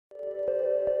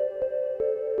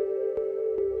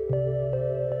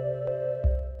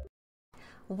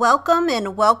Welcome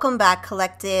and welcome back,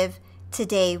 collective.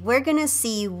 Today we're going to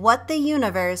see what the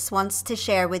universe wants to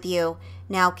share with you.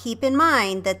 Now keep in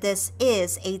mind that this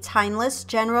is a timeless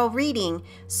general reading,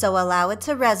 so allow it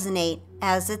to resonate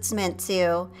as it's meant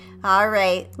to. All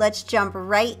right, let's jump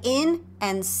right in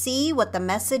and see what the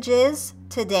message is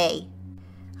today.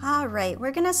 All right,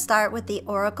 we're going to start with the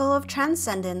Oracle of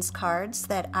Transcendence cards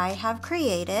that I have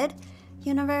created.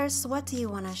 Universe, what do you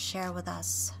want to share with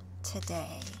us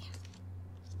today?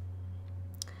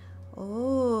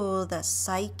 Oh, the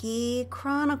Psyche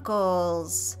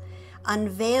Chronicles.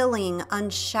 Unveiling,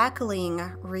 unshackling,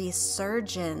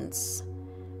 resurgence.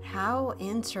 How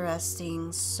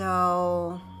interesting.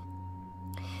 So,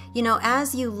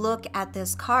 as you look at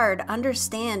this card,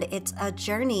 understand it's a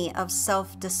journey of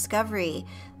self-discovery.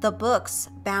 The books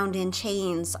bound in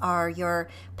chains are your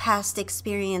past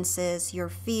experiences, your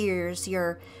fears,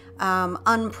 your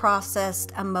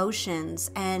unprocessed emotions,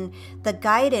 and the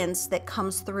guidance that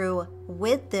comes through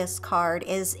with this card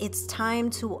is it's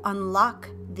time to unlock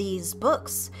these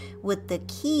books with the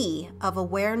key of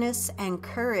awareness and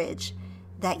courage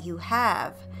that you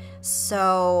have.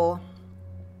 So,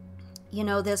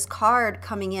 this card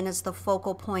coming in as the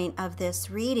focal point of this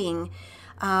reading,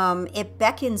 it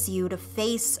beckons you to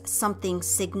face something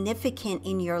significant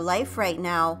in your life right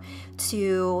now,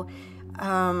 to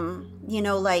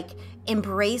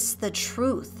embrace the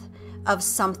truth of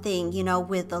something,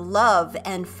 with love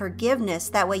and forgiveness.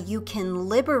 That way you can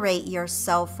liberate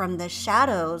yourself from the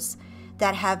shadows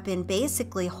that have been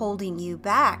basically holding you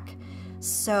back.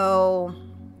 So,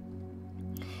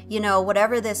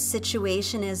 whatever this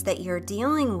situation is that you're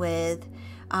dealing with,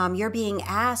 you're being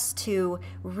asked to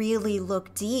really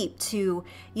look deep, to,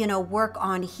 work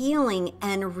on healing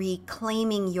and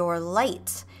reclaiming your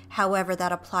light, however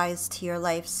that applies to your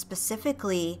life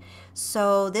specifically.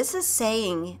 So this is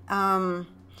saying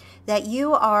that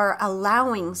you are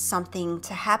allowing something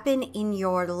to happen in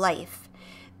your life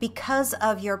because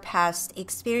of your past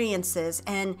experiences,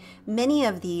 and many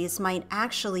of these might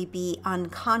actually be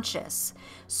unconscious.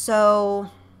 So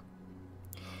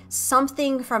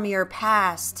something from your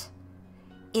past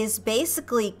is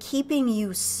basically keeping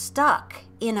you stuck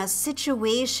in a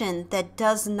situation that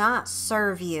does not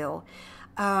serve you.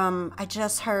 I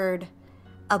just heard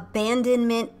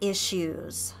abandonment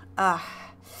issues.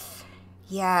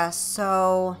 Yeah,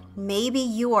 so maybe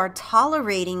you are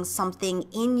tolerating something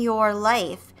in your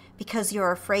life because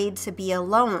you're afraid to be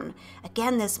alone.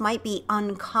 Again, this might be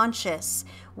unconscious.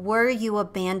 Were you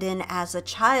abandoned as a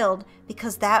child?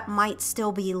 Because that might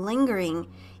still be lingering.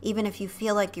 Even if you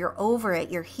feel like you're over it,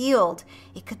 you're healed,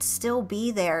 it could still be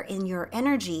there in your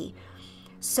energy.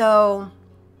 So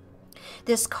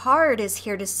this card is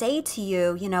here to say to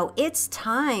you, it's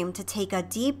time to take a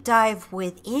deep dive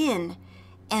within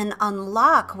and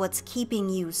unlock what's keeping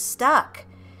you stuck.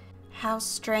 How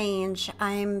strange.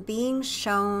 I'm being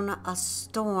shown a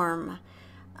storm,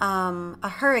 a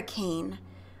hurricane.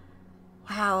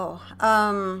 Wow.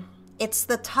 It's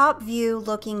the top view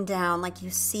looking down like you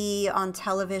see on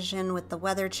television with the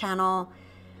Weather Channel.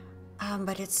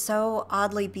 But it's so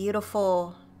oddly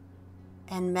beautiful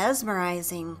and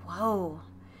mesmerizing. Whoa.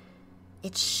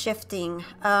 It's shifting.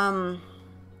 Now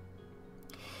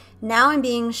I'm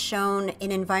being an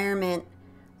environment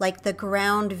like the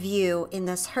ground view in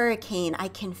this hurricane. I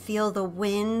can feel the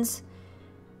winds.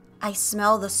 I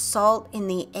smell the salt in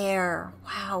the air.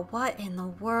 Wow, what in the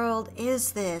world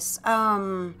is this?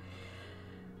 So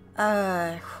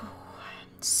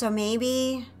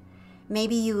maybe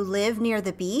you live near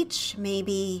the beach.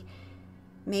 Maybe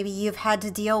you've had to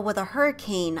deal with a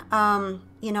hurricane.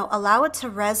 Allow it to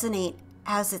resonate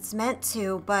as it's meant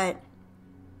to, but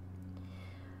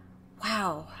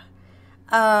wow.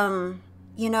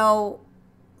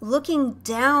 Looking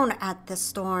down at the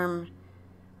storm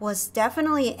was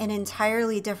definitely an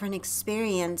entirely different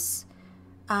experience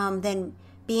than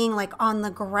being like on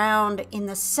the ground in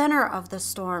the center of the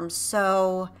storm.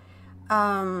 So,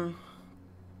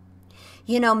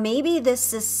 maybe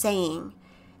this is saying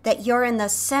that you're in the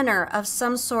center of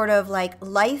some sort of like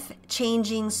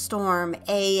life-changing storm,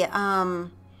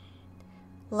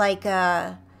 like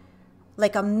a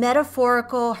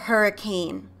metaphorical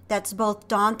hurricane that's both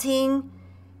daunting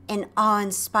and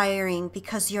awe-inspiring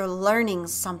because you're learning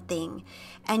something.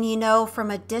 And from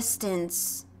a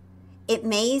distance, it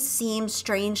may seem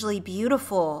strangely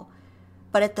beautiful,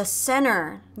 but at the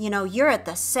center, you're at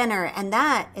the center, and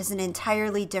that is an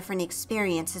entirely different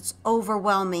experience. It's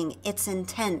overwhelming. It's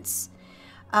intense.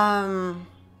 And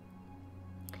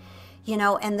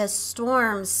the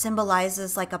storm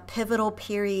symbolizes like a pivotal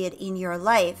period in your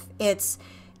life. It's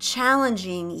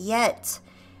challenging, yet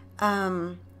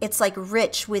it's like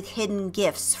rich with hidden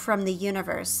gifts from the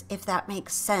universe, if that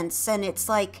makes sense. And it's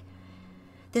like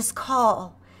this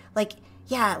call, like,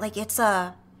 yeah, like it's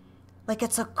a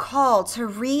call to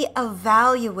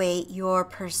reevaluate your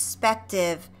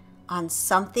perspective on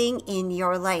something in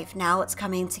your life. Now it's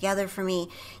coming together for me.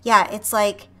 Yeah, it's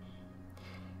like,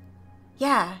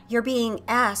 yeah, you're being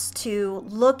asked to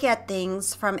look at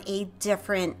things from a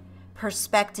different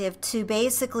perspective, to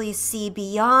basically see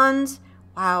beyond.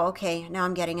 Wow, okay, now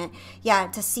I'm getting it. Yeah,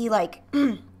 to see like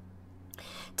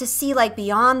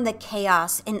beyond the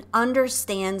chaos and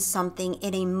understand something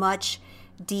in a much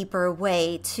deeper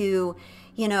way, to,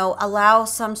 you know, allow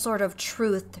some sort of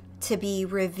truth to be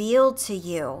revealed to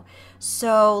you.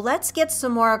 So let's get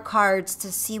some more cards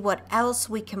to see what else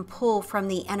we can pull from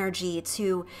the energy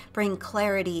to bring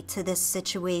clarity to this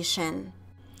situation.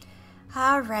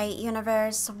 All right,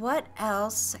 universe, what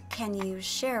else can you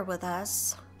share with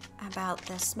us about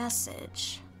this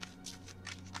message?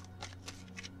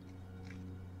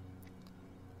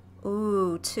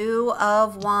 Ooh, Two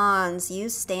of Wands. You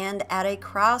stand at a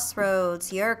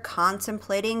crossroads. You're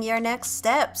contemplating your next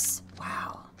steps.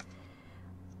 Wow.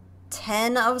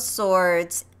 10 of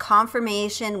Swords.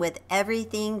 Confirmation with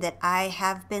everything that I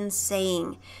have been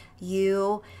saying.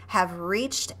 You have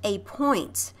reached a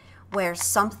point where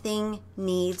something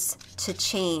needs to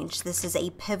change. This is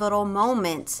a pivotal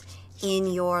moment in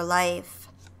your life.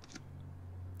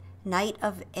 Knight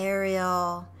of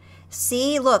Ariel.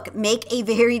 See, look, make a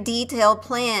very detailed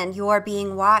plan. You are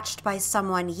being watched by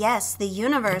someone. Yes, the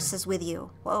universe is with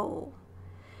you. Whoa.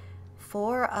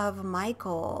 Four of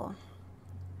Michael.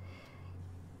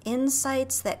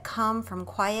 Insights that come from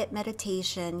quiet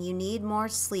meditation. You need more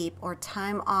sleep or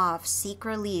time off. Seek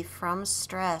relief from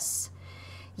stress.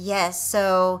 Yes,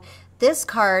 so this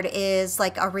card is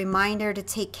like a reminder to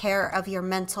take care of your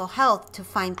mental health, to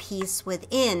find peace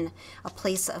within, a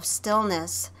place of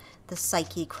stillness. The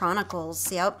Psyche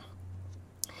Chronicles, yep.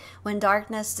 When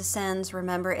darkness descends,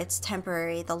 remember it's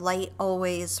temporary. The light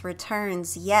always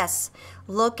returns. Yes,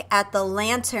 look at the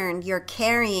lantern you're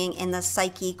carrying in the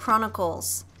Psyche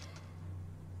Chronicles.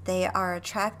 They are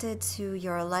attracted to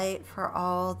your light for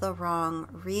all the wrong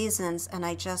reasons. And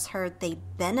I just heard they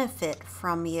benefit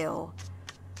from you.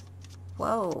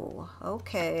 Whoa,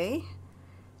 okay.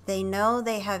 They know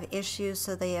they have issues,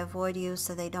 so they avoid you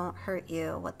so they don't hurt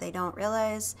you. What they don't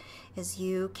realize is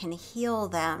you can heal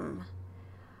them.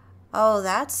 Oh,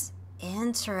 that's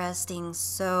interesting.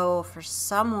 So for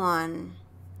someone,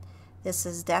 this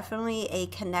is definitely a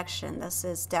connection. This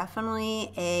is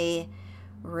definitely a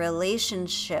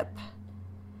relationship.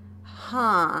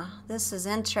 Huh, this is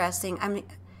interesting. I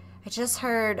just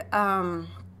heard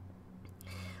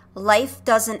life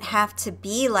doesn't have to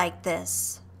be like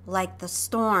this, like the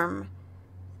storm.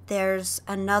 There's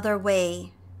another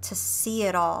way to see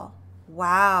it all.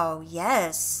 Wow,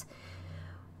 yes.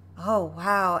 Oh,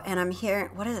 wow. And I'm hearing,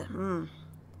 what is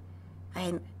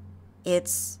it?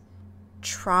 It's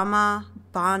trauma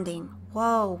bonding.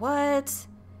 Whoa, what?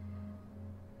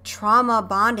 Trauma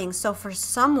bonding. So for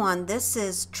someone, this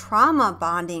is trauma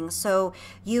bonding. So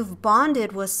you've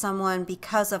bonded with someone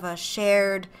because of a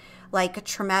shared, like a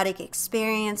traumatic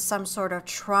experience, some sort of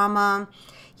trauma,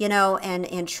 you know, and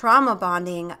in trauma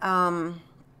bonding,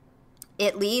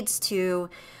 it leads to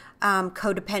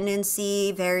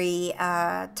codependency, very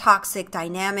toxic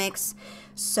dynamics.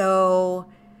 So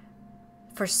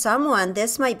for someone,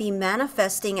 this might be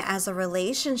manifesting as a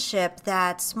relationship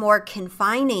that's more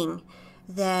confining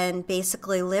than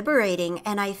basically liberating.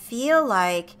 And I feel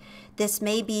like this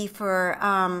may be for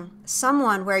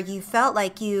someone where you felt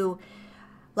like you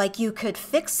could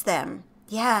fix them.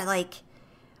 Yeah, like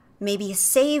maybe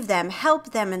save them,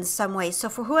 help them in some way. So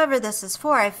for whoever this is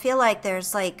for, I feel like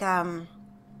there's like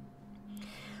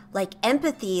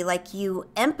empathy, like you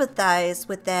empathize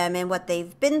with them and what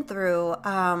they've been through.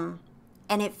 And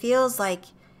it feels like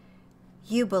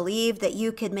you believe that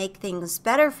you could make things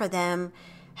better for them.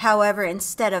 However,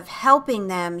 instead of helping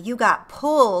them, you got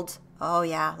pulled. Oh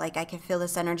yeah, like I can feel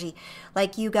this energy.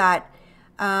 Like you got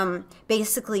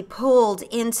basically pulled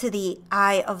into the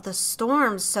eye of the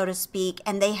storm, so to speak,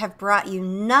 and they have brought you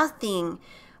nothing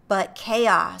but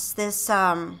chaos. This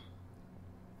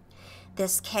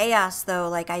chaos, though,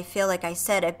 like I feel like I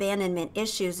said, abandonment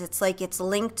issues, it's like it's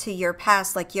linked to your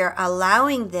past. Like you're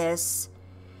allowing this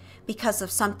because of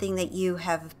something that you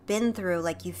have been through.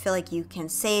 Like you feel like you can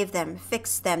save them,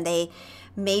 fix them.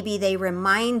 Maybe they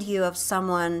remind you of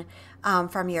someone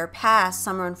from your past,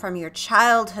 someone from your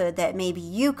childhood that maybe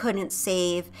you couldn't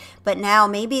save, but now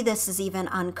maybe this is even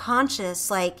unconscious,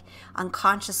 like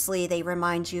unconsciously they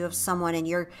remind you of someone, and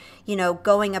you're, you know,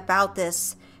 going about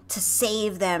this to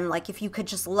save them, like if you could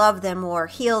just love them or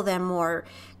heal them or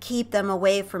keep them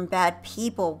away from bad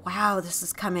people. Wow, this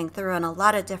is coming through in a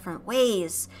lot of different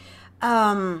ways.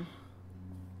 So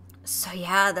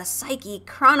yeah, the Psyche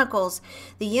Chronicles,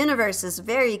 the universe is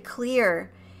very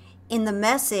clear in the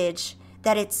message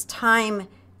that it's time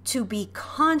to be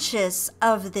conscious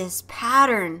of this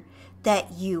pattern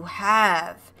that you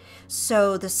have.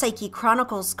 So the Psyche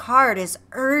Chronicles card is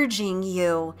urging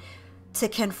you to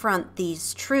confront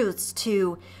these truths,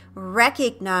 to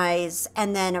recognize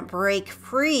and then break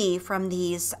free from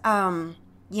these, unhealthy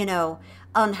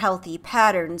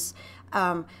patterns,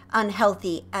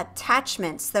 unhealthy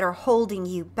attachments that are holding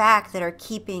you back, that are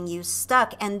keeping you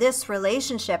stuck. And this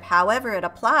relationship, however it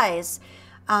applies,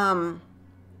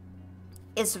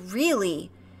 is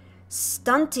really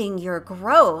stunting your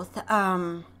growth.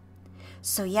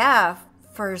 So yeah,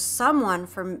 for someone,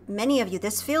 for many of you,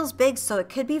 this feels big, so it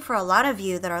could be for a lot of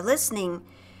you that are listening,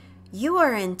 you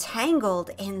are entangled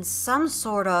in some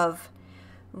sort of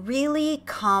really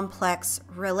complex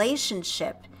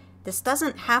relationship. This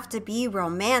doesn't have to be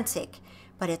romantic,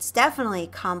 but it's definitely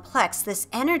complex. This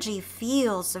energy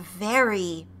feels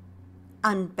very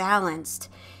unbalanced.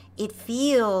 It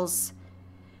feels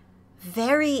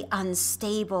very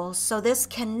unstable. So this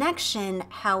connection,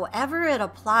 however it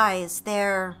applies,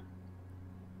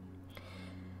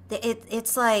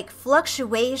 it's like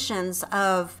fluctuations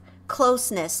of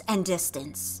closeness and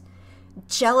distance,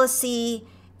 jealousy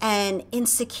and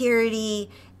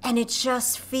insecurity, and it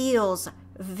just feels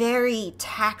very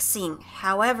taxing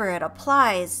however it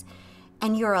applies,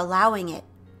 and you're allowing it,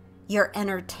 you're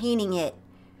entertaining it,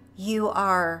 you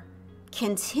are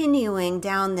continuing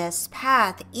down this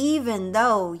path even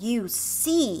though you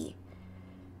see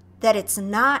that it's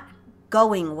not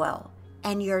going well,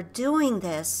 and you're doing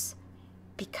this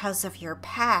because of your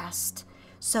past.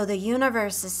 So the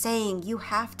universe is saying you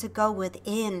have to go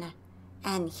within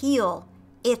and heal.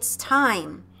 It's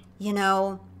time.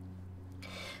 The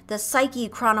Psyche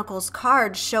Chronicles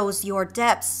card shows your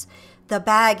depths, the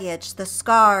baggage, the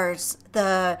scars,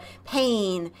 the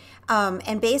pain,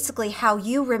 and basically how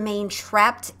you remain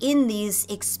trapped in these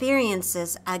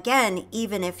experiences, again,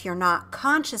 even if you're not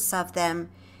conscious of them.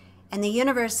 And the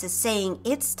universe is saying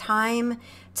it's time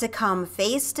to come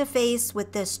face to face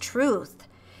with this truth,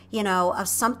 of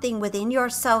something within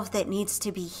yourself that needs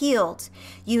to be healed.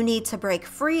 You need to break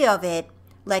free of it,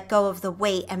 let go of the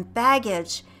weight and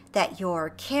baggage that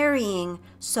you're carrying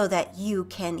so that you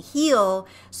can heal,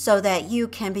 so that you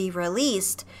can be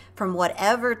released from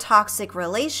whatever toxic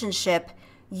relationship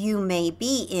you may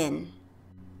be in.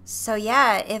 So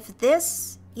yeah, if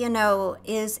this,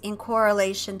 is in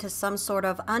correlation to some sort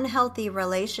of unhealthy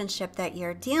relationship that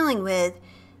you're dealing with,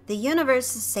 the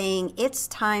universe is saying it's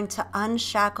time to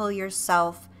unshackle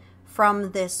yourself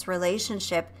from this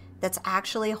relationship that's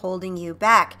actually holding you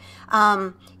back.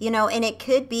 And it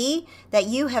could be that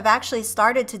you have actually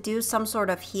started to do some sort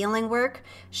of healing work,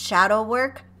 shadow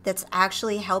work, that's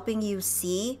actually helping you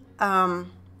see,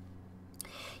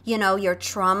 your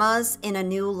traumas in a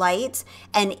new light.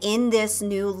 And in this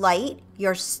new light,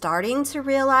 you're starting to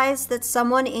realize that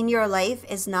someone in your life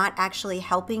is not actually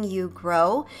helping you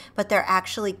grow, but they're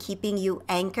actually keeping you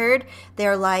anchored.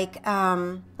 They're like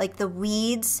the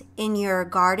weeds in your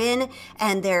garden,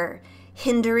 and they're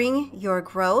hindering your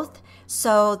growth.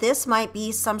 So this might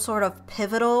be some sort of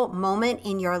pivotal moment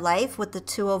in your life with the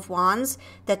Two of Wands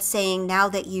that's saying, now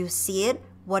that you see it,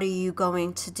 what are you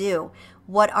going to do?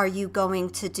 What are you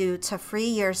going to do to free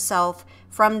yourself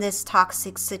from this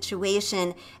toxic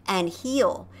situation and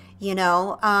heal?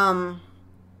 I'm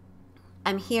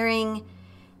hearing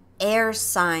air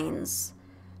signs.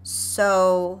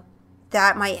 So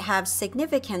that might have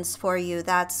significance for you.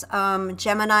 That's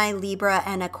Gemini, Libra,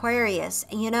 and Aquarius,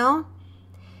 And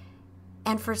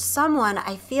for someone,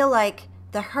 I feel like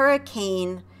the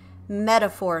hurricane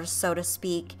metaphor, so to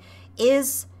speak,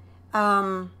 is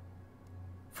for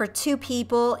two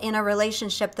people in a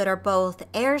relationship that are both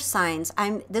air signs.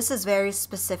 This is very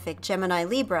specific. Gemini,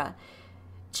 Libra,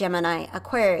 Gemini,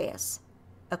 Aquarius,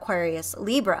 Aquarius,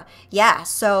 Libra. Yeah,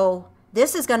 so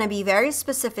this is going to be very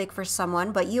specific for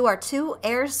someone, but you are two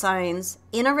air signs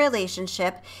in a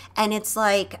relationship, and it's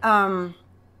like,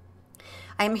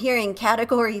 I'm hearing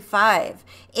category 5.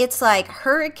 It's like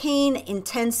hurricane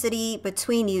intensity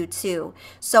between you two.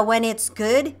 So when it's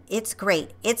good, it's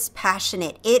great. It's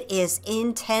passionate. It is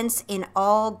intense in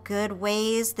all good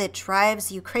ways that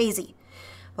drives you crazy.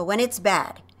 But when it's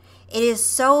bad, it is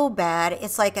so bad.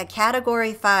 It's like a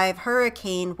category 5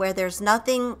 hurricane where there's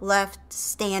nothing left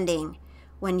standing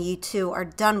when you two are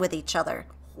done with each other.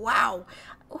 Wow.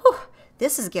 Ooh,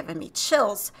 this is giving me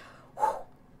chills. Whew.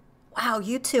 Wow,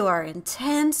 you two are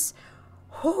intense.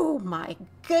 Oh my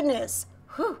goodness.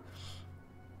 Whew.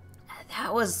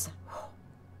 That was,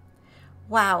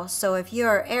 wow. So if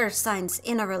you're air signs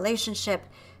in a relationship,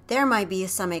 there might be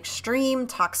some extreme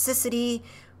toxicity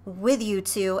with you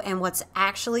two, and what's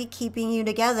actually keeping you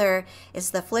together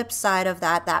is the flip side of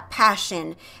that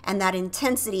passion and that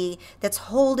intensity that's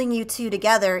holding you two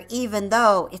together, even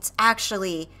though it's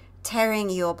actually tearing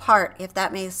you apart. If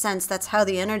that makes sense, that's how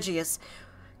the energy is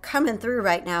coming through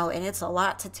right now, and it's a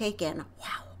lot to take in.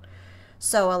 Wow.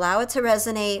 So allow it to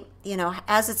resonate, you know,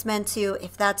 as it's meant to,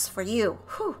 if that's for you.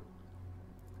 Whew.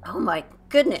 Oh my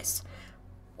goodness.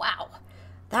 Wow.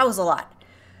 That was a lot.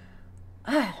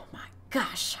 Oh my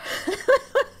gosh.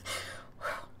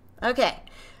 Okay.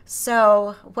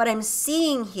 So what I'm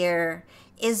seeing here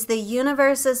is the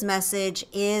universe's message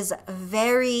is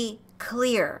very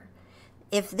clear.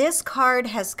 If this card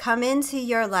has come into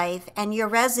your life and you're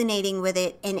resonating with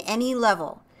it in any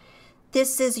level,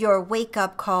 this is your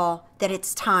wake-up call that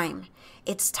it's time.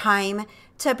 It's time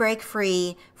to break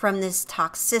free from this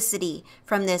toxicity,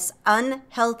 from this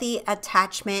unhealthy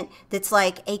attachment that's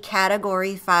like a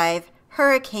Category 5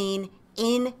 hurricane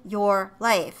in your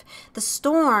life. The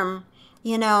storm,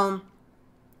 you know,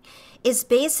 is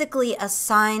basically a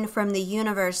sign from the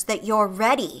universe that you're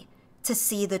ready to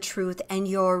see the truth and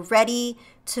you're ready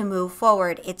to move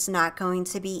forward. It's not going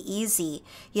to be easy.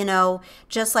 You know,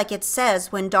 just like it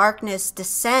says, when darkness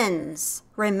descends,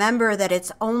 remember that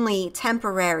it's only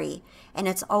temporary and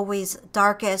it's always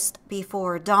darkest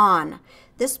before dawn.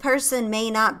 This person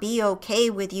may not be okay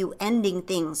with you ending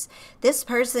things. This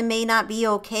person may not be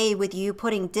okay with you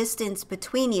putting distance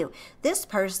between you. This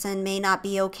person may not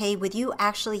be okay with you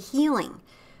actually healing.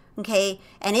 Okay,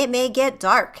 and it may get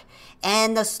dark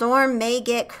and the storm may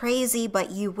get crazy,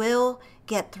 but you will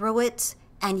get through it,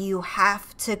 and you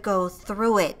have to go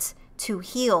through it to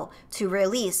heal, to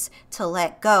release, to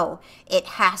let go. It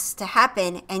has to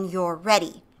happen, and you're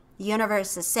ready. The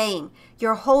universe is saying,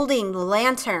 you're holding the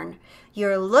lantern,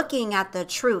 you're looking at the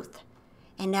truth,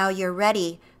 and now you're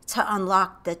ready to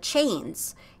unlock the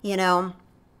chains, you know,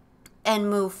 and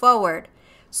move forward.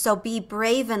 So be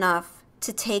brave enough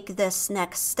to take this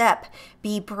next step.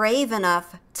 Be brave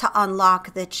enough to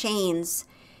unlock the chains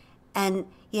and,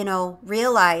 you know,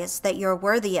 realize that you're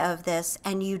worthy of this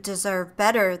and you deserve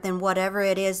better than whatever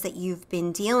it is that you've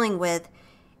been dealing with.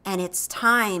 And it's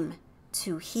time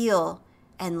to heal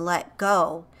and let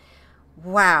go.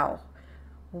 Wow.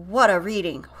 What a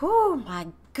reading. Oh my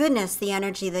goodness, the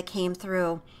energy that came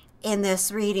through in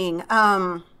this reading.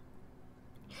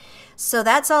 So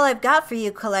that's all I've got for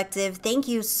you, collective. Thank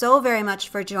you so very much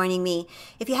for joining me.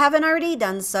 If you haven't already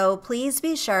done so, please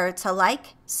be sure to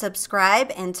like,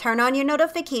 subscribe, and turn on your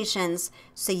notifications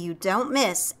so you don't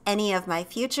miss any of my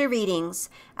future readings.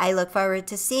 I look forward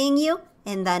to seeing you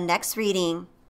in the next reading.